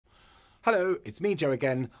Hello, it's me, Joe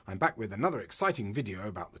again. I'm back with another exciting video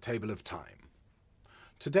about the table of time.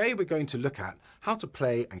 Today we're going to look at how to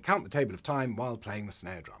play and count the table of time while playing the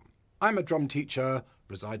snare drum. I'm a drum teacher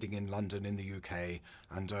residing in London in the UK,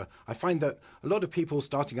 and I find that a lot of people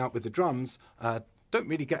starting out with the drums don't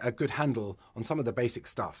really get a good handle on some of the basic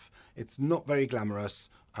stuff. It's not very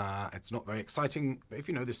glamorous, it's not very exciting, but if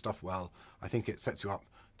you know this stuff well, I think it sets you up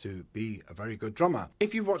to be a very good drummer.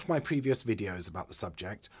 If you've watched my previous videos about the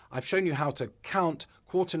subject, I've shown you how to count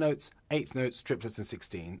quarter notes, eighth notes, triplets and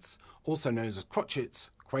sixteenths, also known as crotchets,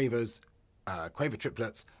 quavers, quaver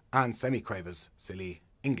triplets and semi-quavers, silly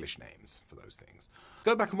English names for those things.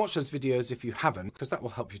 Go back and watch those videos if you haven't, because that will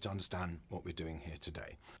help you to understand what we're doing here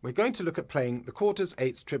today. We're going to look at playing the quarters,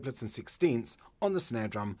 eighths, triplets and sixteenths on the snare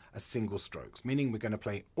drum as single strokes, meaning we're going to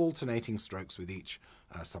play alternating strokes with each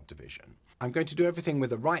subdivision. I'm going to do everything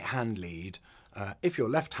with a right hand lead. If you're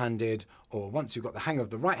left-handed, or once you've got the hang of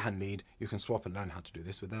the right hand lead, you can swap and learn how to do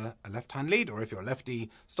this with a left hand lead, or if you're a lefty,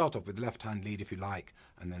 start off with left hand lead if you like,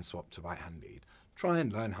 and then swap to right hand lead. Try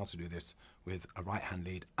and learn how to do this with a right hand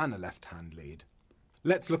lead and a left hand lead.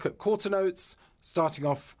 Let's look at quarter notes, starting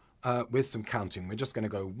off with some counting. We're just going to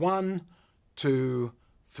go 1, 2,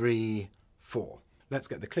 3, 4. Let's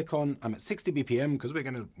get the click on. I'm at 60 BPM because we're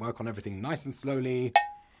going to work on everything nice and slowly.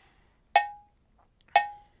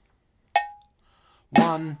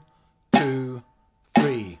 1, 2,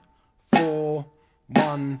 3, 4.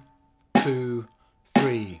 1, 2,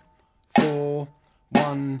 3, 4.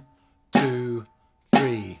 1, 2,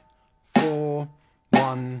 3, 4.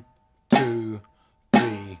 1, 2,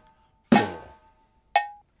 3, 4.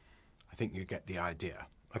 I think you get the idea.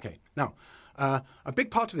 Okay, now, a big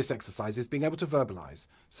part of this exercise is being able to verbalize.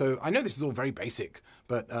 So I know this is all very basic,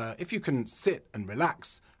 but if you can sit and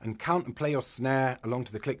relax and count and play your snare along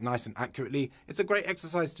to the click nice and accurately, it's a great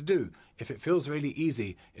exercise to do. If it feels really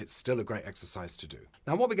easy, it's still a great exercise to do.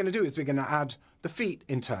 Now what we're going to do is we're going to add the feet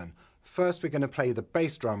in turn. First we're going to play the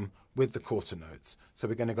bass drum with the quarter notes. So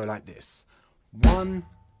we're going to go like this. 1,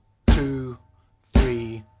 2,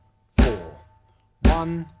 3, 4.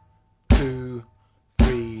 1, 2,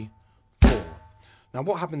 3, 4. Now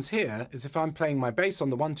what happens here is if I'm playing my bass on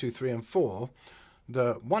the 1, 2, 3 and 4,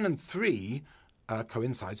 the 1 and 3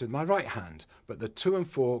 coincides with my right hand, but the 2 and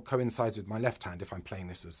 4 coincides with my left hand if I'm playing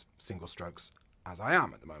this as single strokes, as I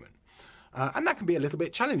am at the moment. And that can be a little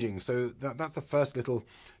bit challenging, so that's the first little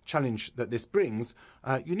challenge that this brings.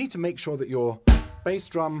 You need to make sure that your bass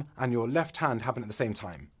drum and your left hand happen at the same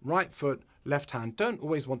time. Right foot, left hand don't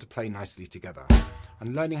always want to play nicely together.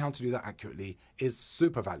 And learning how to do that accurately is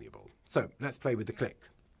super valuable. So let's play with the click.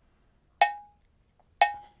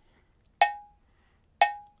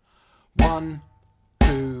 1,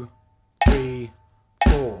 2, 3,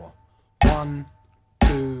 4. 1,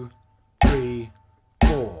 2, 3,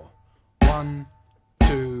 4. 1,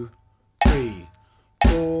 2, 3,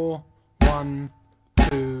 4. 1,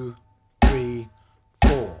 2, 3,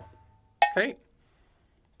 4. Okay,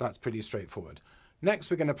 that's pretty straightforward. Next,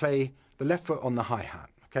 we're going to play the left foot on the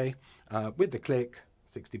hi-hat, okay, with the click,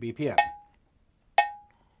 60 BPM.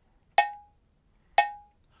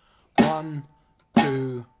 1,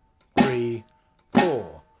 2, 3,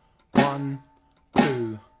 4. 1,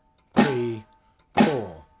 2, 3,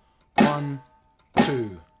 4. 1,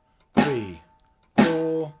 2, 3,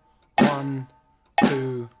 4. 1,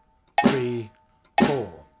 2, 3,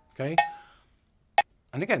 4. Okay?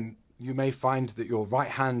 And again, you may find that your right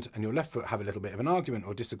hand and your left foot have a little bit of an argument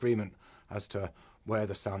or disagreement as to where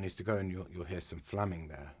the sound needs to go, and you'll hear some flamming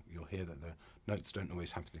there. You'll hear that the notes don't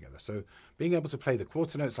always happen together. So being able to play the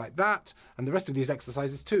quarter notes like that, and the rest of these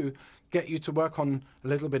exercises too, get you to work on a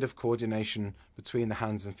little bit of coordination between the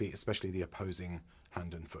hands and feet, especially the opposing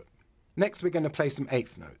hand and foot. Next, we're going to play some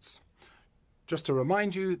eighth notes. Just to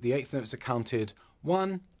remind you, the eighth notes are counted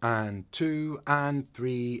 1 and 2 and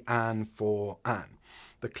 3 and 4 and.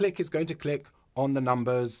 The click is going to click on the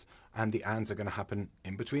numbers and the ands are going to happen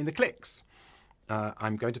in between the clicks.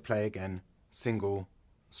 I'm going to play again single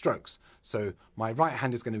strokes. So my right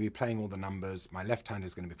hand is going to be playing all the numbers, my left hand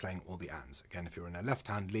is going to be playing all the ands. Again, if you're in a left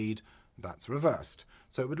hand lead, that's reversed.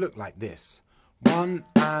 So it would look like this. 1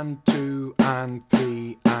 and 2 and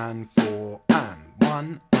 3 and 4 and.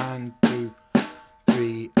 1 and 2,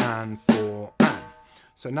 3 and 4 and.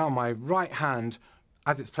 So now my right hand,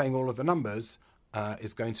 as it's playing all of the numbers,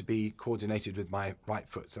 is going to be coordinated with my right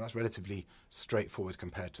foot. So that's relatively straightforward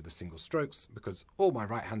compared to the single strokes, because all my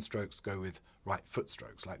right hand strokes go with right foot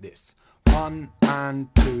strokes like this. 1 and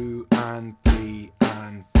 2 and 3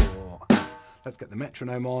 and 4 and. Let's get the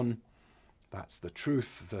metronome on. That's the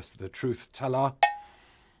truth, the truth teller.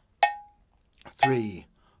 3,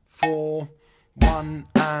 4, 1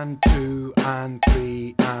 and 2 and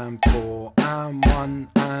 3 and 4 and 1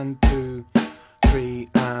 and 2, 3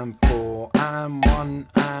 and 4 and 1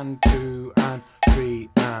 and 2 and 3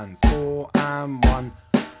 and 4 and 1,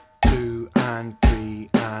 2 and 3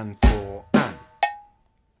 and 4 and.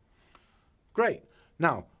 Great.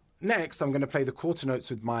 Now, next I'm going to play the quarter notes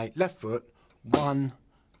with my left foot. 1,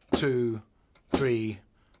 2, 3,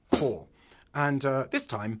 4. And this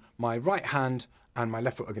time my right hand and my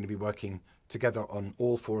left foot are going to be working together on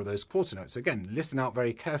all 4 of those quarter notes. So again, listen out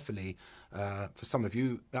very carefully. For some of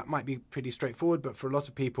you, that might be pretty straightforward, but for a lot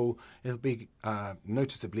of people, it'll be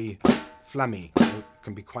noticeably flammy. It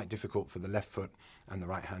can be quite difficult for the left foot and the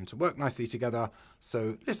right hand to work nicely together.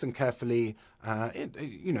 So listen carefully.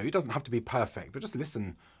 It doesn't have to be perfect, but just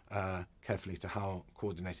listen carefully to how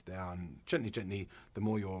coordinated they are. And gently, the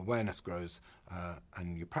more your awareness grows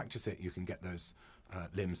and you practice it, you can get those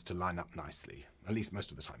limbs to line up nicely. At least most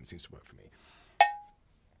of the time it seems to work for me.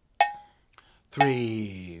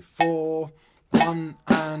 3, 4, 1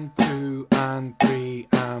 and 2 and 3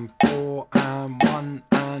 and 4 and 1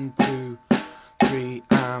 and 2, 3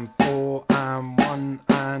 and 4 and 1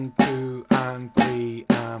 and 2 and 3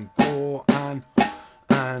 and 4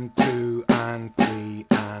 and 2 and 3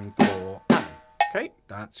 and 4 and. Okay,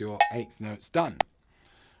 that's your 8th notes done.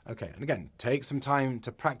 Okay, and again, take some time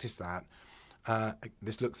to practice that.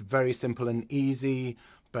 This looks very simple and easy,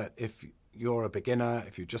 but if you're a beginner,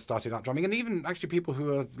 if you just started out drumming, and even actually people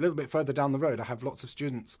who are a little bit further down the road, I have lots of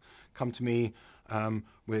students come to me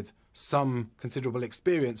with some considerable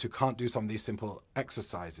experience who can't do some of these simple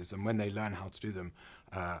exercises, and when they learn how to do them,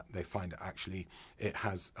 they find actually it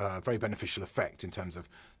has a very beneficial effect in terms of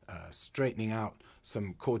straightening out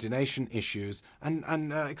some coordination issues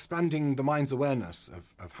and expanding the mind's awareness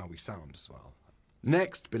of how we sound as well.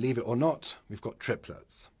 Next, believe it or not, we've got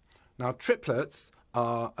triplets. Now, triplets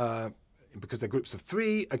are, because they're groups of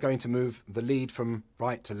 3, are going to move the lead from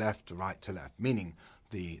right to left to right to left, meaning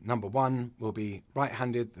the number 1 will be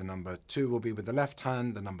right-handed, the number 2 will be with the left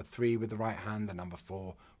hand, the number 3 with the right hand, the number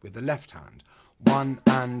 4 with the left hand. 1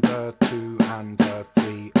 and 2 and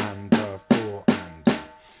 3 and 4 and.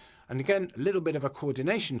 And again, a little bit of a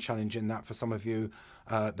coordination challenge in that for some of you.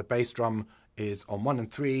 The bass drum is on 1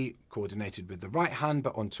 and 3 coordinated with the right hand,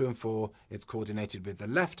 but on 2 and 4 it's coordinated with the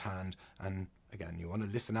left hand. And again, you want to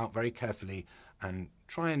listen out very carefully and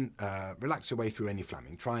try and relax your way through any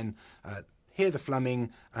flamming. Try and hear the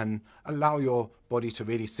flamming and allow your body to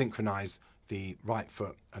really synchronize the right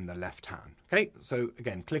foot and the left hand. Okay, so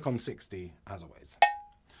again, click on 60 as always.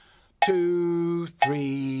 2,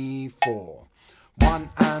 3, 4. 1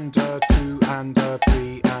 and 2 and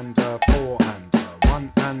 3 and 4 and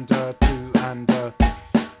 1 and 2 and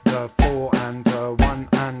 4 and 1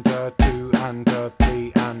 and 2 and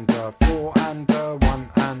 3 and 4 and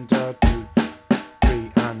 1 and 2,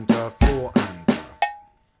 3 and 4 and.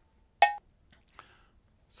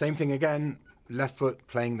 Same thing again, left foot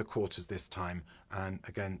playing the quarters this time. And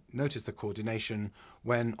again, notice the coordination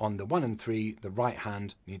when on the 1 and 3, the right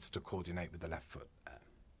hand needs to coordinate with the left foot.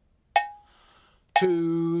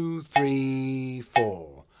 2, 3,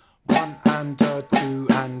 4. 1 and 2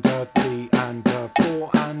 and 3 and 4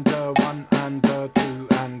 and 1 and 2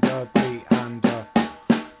 and 3 and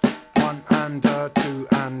 1 and 2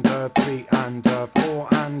 and 3 and 4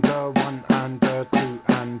 and 1 and 2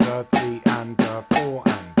 and 3 and 4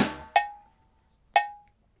 and.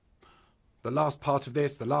 The last part of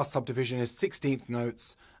this, the last subdivision, is 16th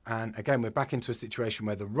notes, and again we're back into a situation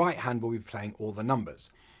where the right hand will be playing all the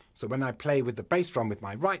numbers. So when I play with the bass drum with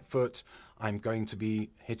my right foot, I'm going to be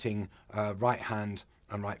hitting right hand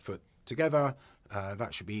and right foot together.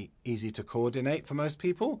 That should be easy to coordinate for most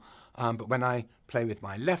people. But when I play with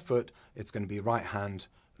my left foot, it's going to be right hand,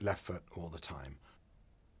 left foot all the time.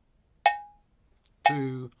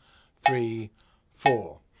 2, 3,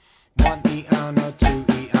 4. 1 E and a 2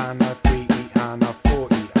 E and a 3 E and a 4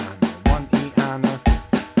 E and a 1 E and a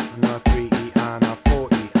 3 E and a 4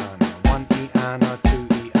 E and a 1 E and a 2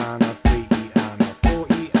 E and a 3 E and a 4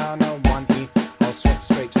 E and a 1 E. I'll swap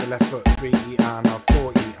straight to the left foot. 3 E and a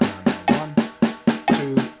 4 E and a 1,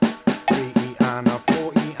 2, 3 E and a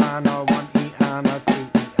 4 E and a 1 E and a 2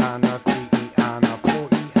 E and a 3 E and a 4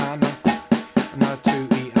 E and a 2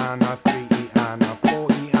 E and a 3 E and a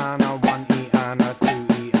 4 E and a 1 E and a 2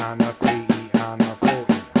 E and a 3 E and a 4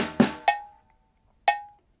 E.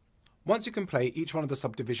 Once you can play each one of the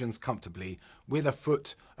subdivisions comfortably, with a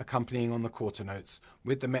foot accompanying on the quarter notes,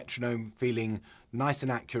 with the metronome feeling nice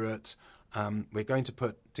and accurate, we're going to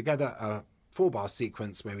put together a 4-bar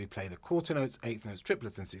sequence where we play the quarter notes, 8th notes,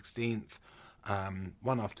 triplets and 16th,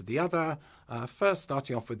 one after the other, first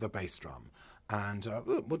starting off with the bass drum. And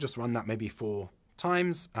we'll just run that maybe 4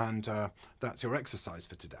 times, and that's your exercise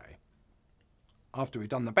for today. After we've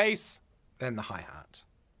done the bass, then the hi-hat.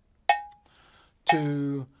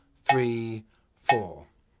 2, 3, 4.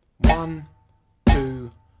 1,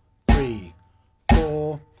 2, 3,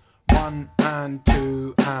 4. 1 and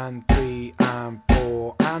 2 and 3 and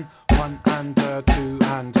 4 and 1 and 2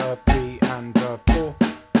 and 3 and 4.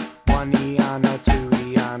 1 E and a 2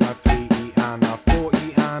 E and a 3 E and a 4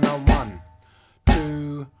 E and a 1,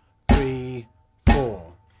 2, 3,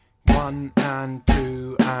 4. 1 and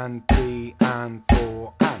 2 and 3 and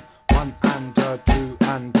 4 and 1 and 2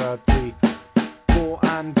 and 3. 4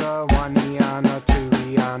 and 1 E and a 2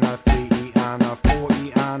 E and a 3 E and a 4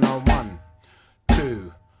 E and a 1,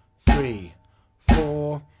 2, 3,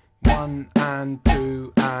 4. 1 and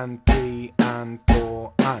 2 and 3 and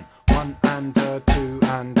 4 and 1 and 2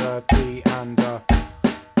 and 3 and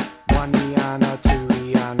 1 E and a 2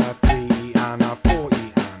 E and a 3 E and a 4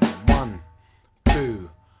 E and a 1, 2,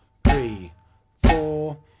 3,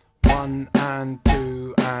 4. 1 and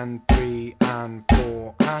 2 and 3 and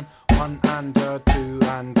 4 and 1 and 2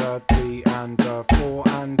 and 3 and 4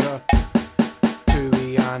 and 2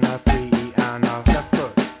 E and a 3 E and a left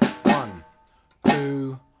foot. 1,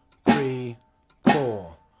 2, 3,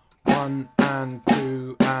 4. 1 and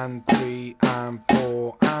 2 and 3 and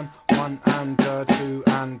 4 and 1 and 2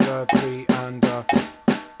 and 3 and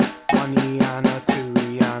 1 E and a 2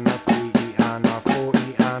 E and a 3 E and a 4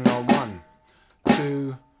 E and a 1,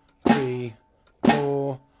 2, 3,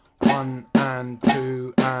 4. 1 and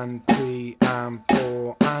 2 and 3 and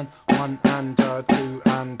 4 and 1 and 2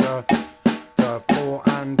 and 4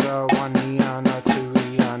 and 1 E and a 2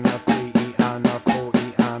 E and a 3 E and a 4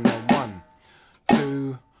 E and a 1,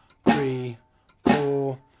 2, 3,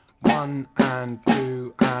 4. 1 and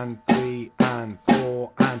 2 and 3 and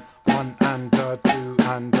 4 and 1 and 2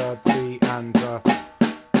 and 3 and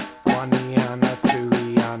 1 E and a 2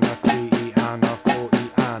 E and a 3 E and a 4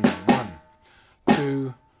 E and a 1,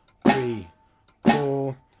 2, 3,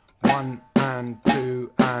 4. 1 and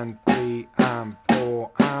 2 and 3 and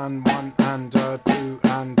 4 and 1 and 2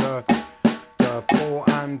 and 4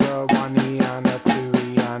 and 1 E and a 2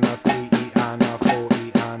 E and a 3 E and a 4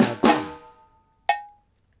 E and a 2.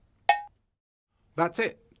 That's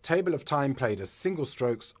it. Table of time played as single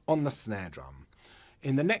strokes on the snare drum.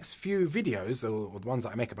 In the next few videos, or the ones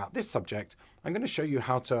that I make about this subject, I'm going to show you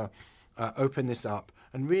how to open this up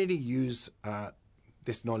and really use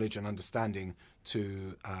this knowledge and understanding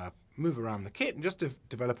to move around the kit and just to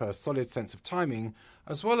develop a solid sense of timing,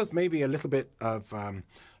 as well as maybe a little bit of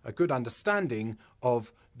a good understanding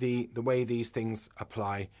of the way these things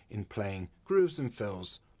apply in playing grooves and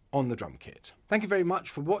fills on the drum kit. Thank you very much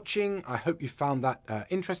for watching. I hope you found that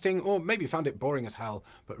interesting, or maybe found it boring as hell,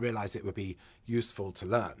 but realized it would be useful to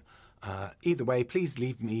learn. Either way, please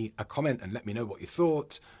leave me a comment and let me know what you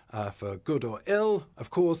thought, for good or ill. Of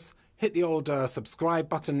course, hit the old subscribe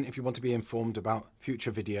button if you want to be informed about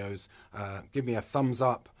future videos. Give me a thumbs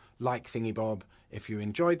up, like thingy bob if you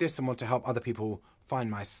enjoyed this and want to help other people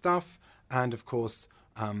find my stuff. And of course,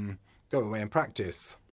 go away and practice.